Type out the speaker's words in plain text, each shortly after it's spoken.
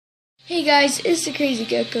Hey guys, it's the Crazy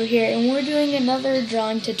Gecko here, and we're doing another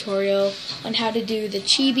drawing tutorial on how to do the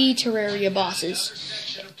Chibi Terraria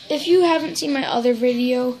bosses. If you haven't seen my other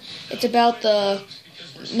video, it's about the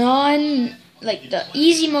the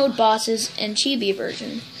easy mode bosses and Chibi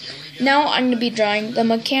version. Now I'm going to be drawing the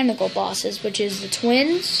mechanical bosses, which is the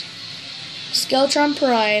twins, Skeletron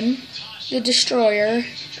Prime, the Destroyer,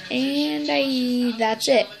 and that's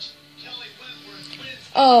it.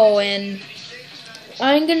 Oh, and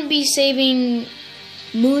I'm going to be saving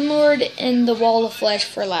Moonlord and the Wall of Flesh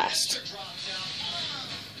for last.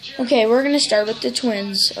 Okay, we're going to start with the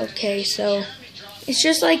twins. Okay, so it's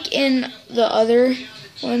just like in the other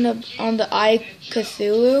one on the Eye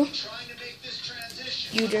Cthulhu.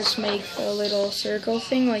 You just make a little circle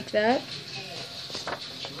thing like that.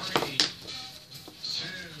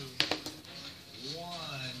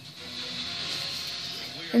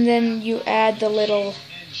 And then you add the little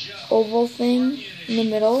oval thing in the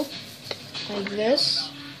middle, like this.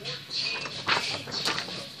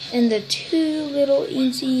 And the two little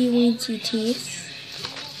eensy weensy teeth,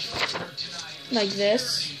 like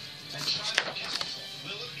this.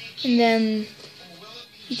 And then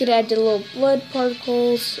you could add the little blood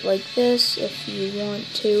particles, like this, if you want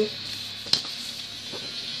to.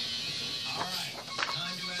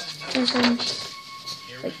 Or something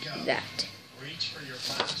like that.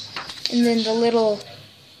 And then the little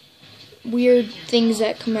weird things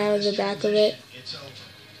that come out of the back of it,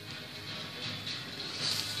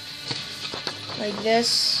 like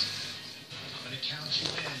this,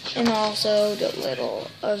 and also the little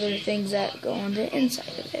other things that go on the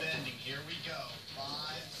inside of it,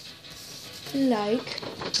 like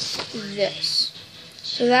this.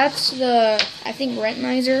 So that's the, I think,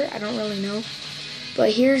 Retinizer, I don't really know,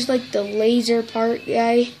 but here's like the laser part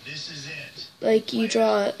guy. Like you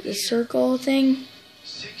draw the circle thing,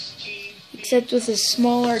 except with a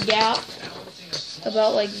smaller gap,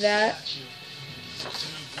 about like that,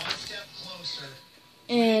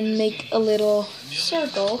 and make a little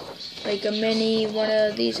circle, like a mini one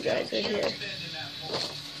of these guys right here.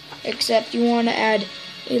 Except you want to add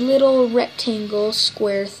a little rectangle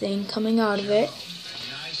square thing coming out of it,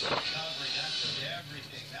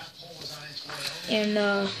 and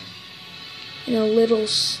a little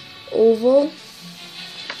oval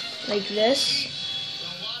like this.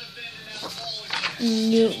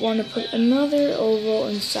 And you want to put another oval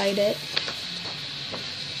inside it,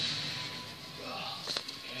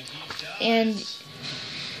 and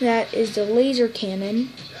that is the laser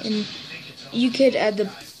cannon, and you could add the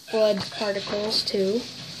blood particles too,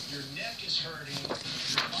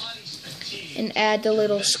 and add the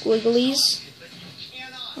little squigglies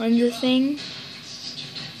on the thing.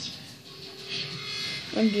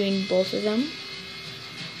 I'm doing both of them.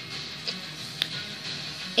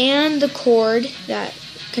 And the cord that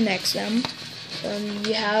connects them. So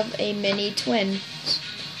you have a mini twin.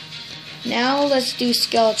 Now let's do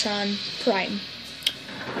Skeletron Prime.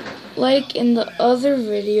 Like in the other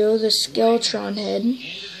video, the Skeletron head,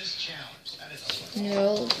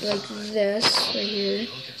 like this right here.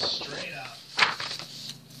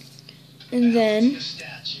 And then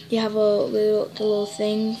you have the little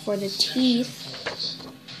thing for the teeth.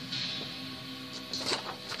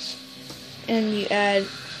 And you add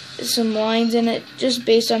some lines in it just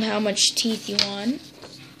based on how much teeth you want.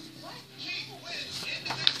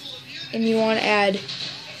 And you want to add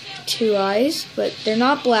two eyes, but they're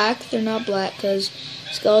not black. They're not black because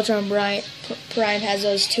Skeletron Prime has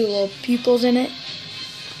those two little pupils in it.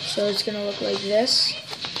 So it's going to look like this.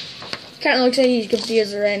 It kind of looks like he's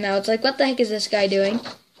confused right now. It's like, what the heck is this guy doing?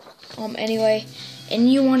 Anyway,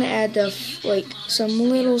 and you want to add some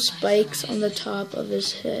little spikes on the top of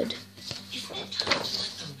his head.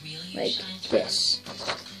 Like this.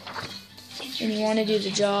 And you want to do the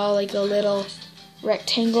jaw like a little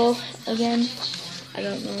rectangle again. I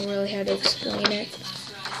don't know really how to explain it.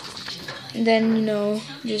 And then,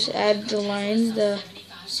 just add the lines.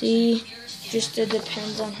 Just it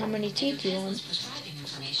depends on how many teeth you want.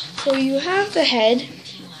 So you have the head,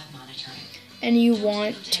 and you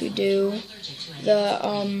want to do the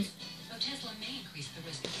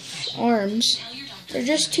arms. They're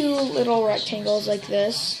just two little rectangles like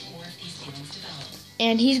this.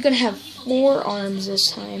 And he's going to have 4 arms this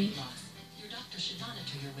time.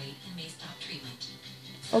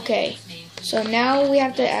 Okay, so now we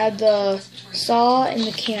have to add the saw and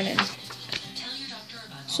the cannon.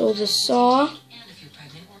 So the saw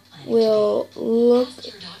will look,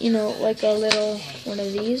 like a little one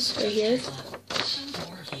of these right here.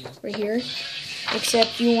 Right here.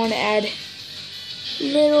 Except you want to add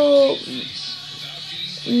little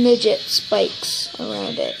midget spikes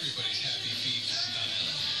around it.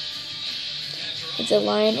 with a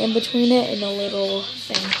line in between it and a little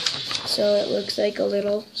thing. So it looks like a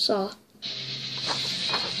little saw.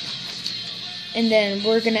 And then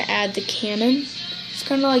we're going to add the cannon. It's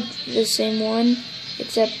kind of like the same one,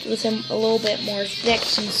 except with a little bit more thick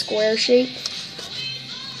and square shape.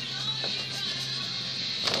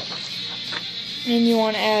 And you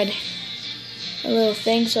want to add a little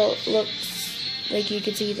thing so it looks like you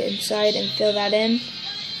can see the inside and fill that in.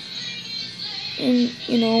 And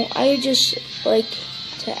you know, I just like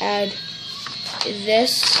to add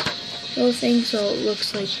this little thing so it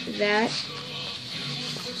looks like that.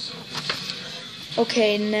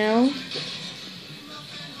 Okay, now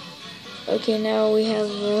we have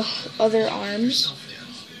the other arms.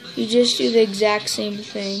 You just do the exact same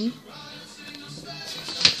thing.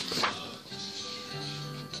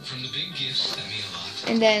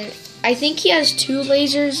 And then I think he has 2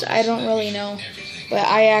 lasers. I don't really know, but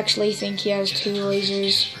I actually think he has 2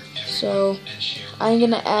 lasers. So I'm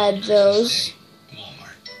gonna add those.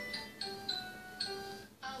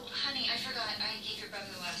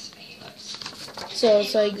 So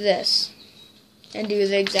it's like this, and do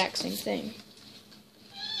the exact same thing.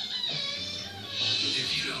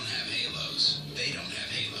 If you don't have halos, they don't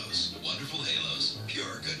have halos. Wonderful halos,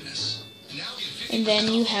 pure goodness. And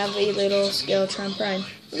then you have a little Skeletron Prime.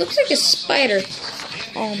 It looks like a spider,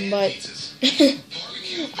 but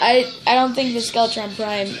I don't think the Skeletron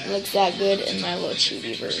Prime looks that good in my little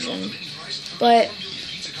Chibi version. But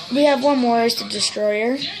we have one more, is the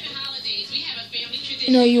Destroyer.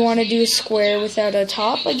 You know, you want to do a square without a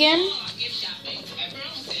top again.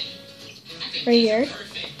 Right here.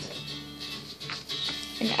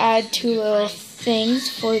 And add 2 little things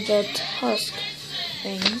for the tusk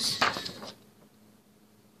things.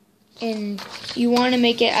 And you want to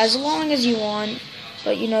make it as long as you want,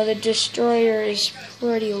 but you know, the Destroyer is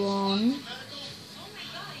pretty long.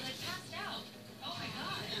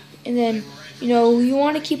 And then, you know, you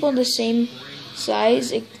want to keep on the same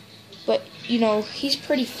size, but you know, he's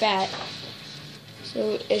pretty fat,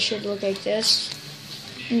 so it should look like this.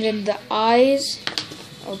 And then the eyes,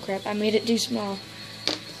 oh crap, I made it too small.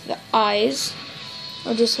 The eyes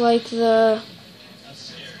are just like the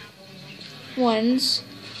ones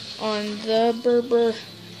on the Berber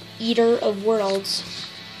Eater of Worlds.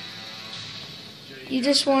 You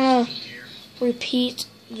just want to repeat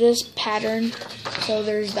this pattern. So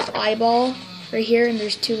there's the eyeball right here, and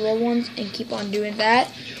there's 2 little ones, and keep on doing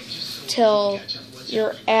that till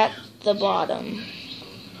you're at the bottom.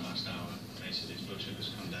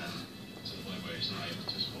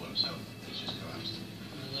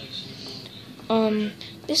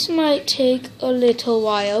 This might take a little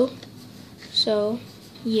while, so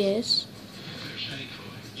yes.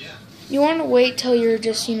 You want to wait till you're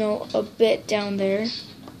just, you know, a bit down there.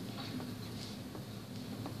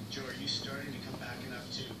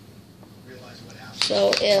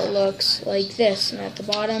 So it looks like this, and at the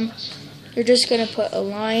bottom, you're just going to put a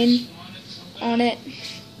line on it.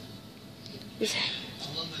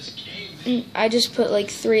 I just put like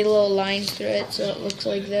 3 little lines through it, so it looks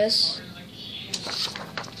like this.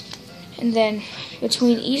 And then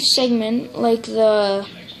between each segment, like the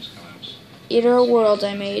Eater World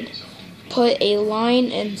I made, put a line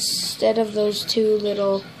instead of those 2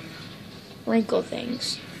 little wrinkle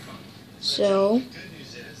things. So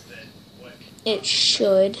it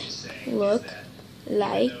should look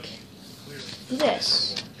like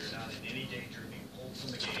this.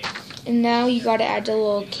 And now you gotta add the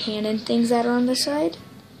little cannon things that are on the side.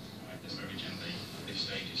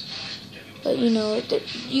 But you know,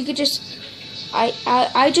 you could just,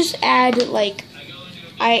 I just add like,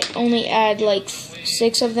 I only add like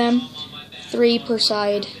 6 of them, 3 per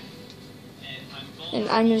side. And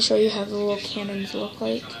I'm gonna show you how the little cannons look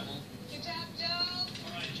like.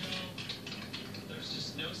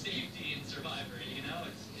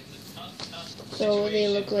 So they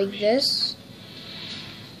look like this.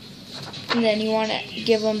 And then you want to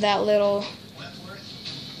give them that little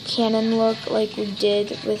cannon look like we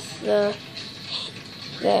did with the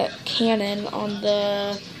cannon on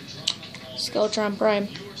the Skeletron Prime.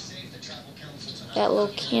 That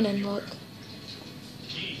little cannon look.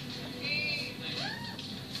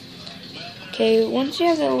 Okay, once you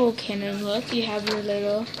have that little cannon look, you have your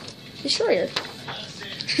little Destroyer.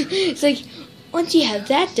 It's like, once you have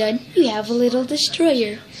that done, you have a little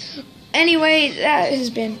Destroyer. Anyway, that has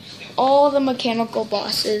been all the mechanical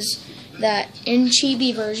bosses that in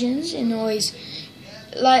Chibi versions. And always,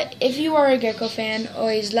 like, if you are a Gecko fan,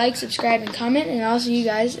 always like, subscribe, and comment. And I'll see you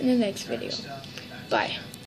guys in the next video. Bye.